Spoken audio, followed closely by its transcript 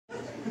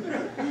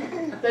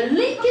The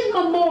Lincoln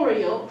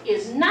Memorial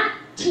is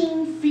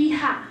 19 feet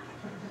high.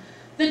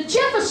 The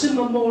Jefferson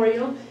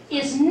Memorial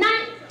is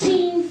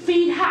 19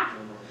 feet high.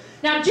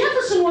 Now,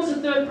 Jefferson was the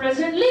 3rd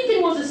president,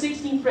 Lincoln was the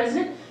 16th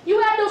president.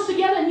 You add those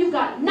together and you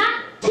got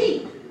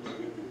 19.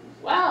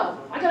 Wow,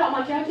 I got out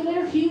my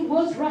calculator, he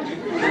was right.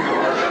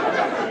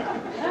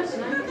 That's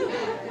 19.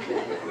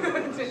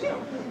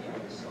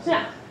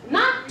 Now,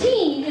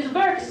 19 is a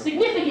very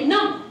significant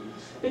number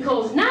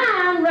because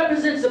 9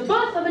 represents the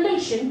birth of a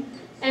nation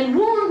and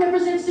 1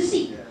 represents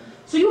deceit.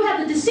 So you have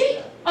the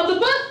deceit of the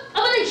birth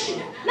of a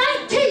nation.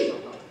 19!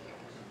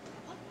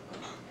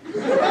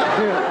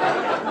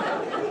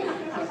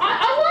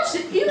 I watched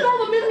it, even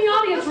all the men in the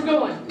audience were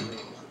going.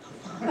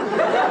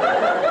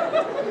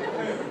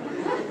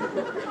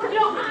 You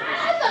know, I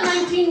thought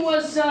 19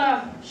 was,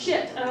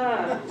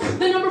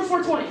 the number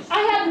 420. I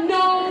have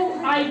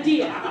no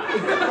idea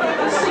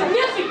the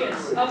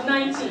significance of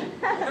 19.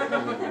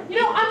 You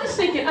know, I'm just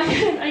thinking,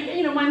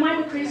 you know, my mind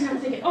went crazy and I'm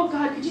thinking, oh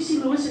God, could you see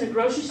Lewis in a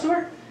grocery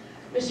store?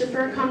 Mr.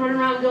 Farrakhan running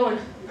around going,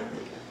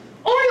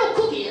 Oreo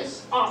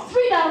cookies are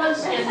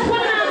 $3.29.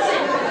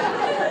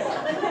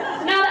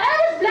 Now, the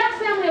average black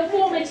family of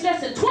 4 makes less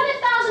than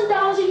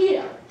 $20,000 a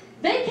year.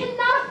 They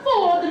cannot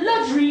afford the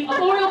luxury of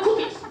Oreo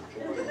cookies.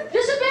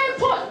 This is very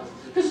important,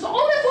 because it's the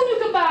only food you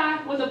can buy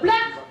when the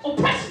black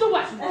oppresses the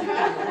white.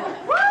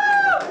 Woo!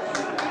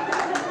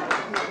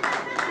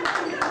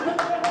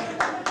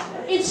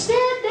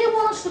 Instead, they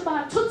want us to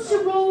buy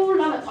Tootsie Roll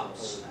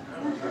lollipops.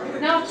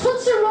 Now,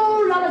 Tootsie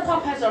Roll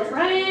lollipop has a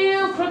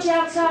round, crunchy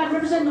outside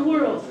representing the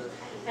world,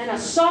 and a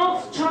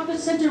soft chocolate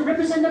center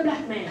representing the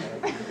black man.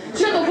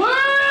 So the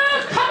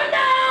world coming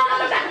down on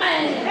the black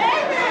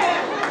man.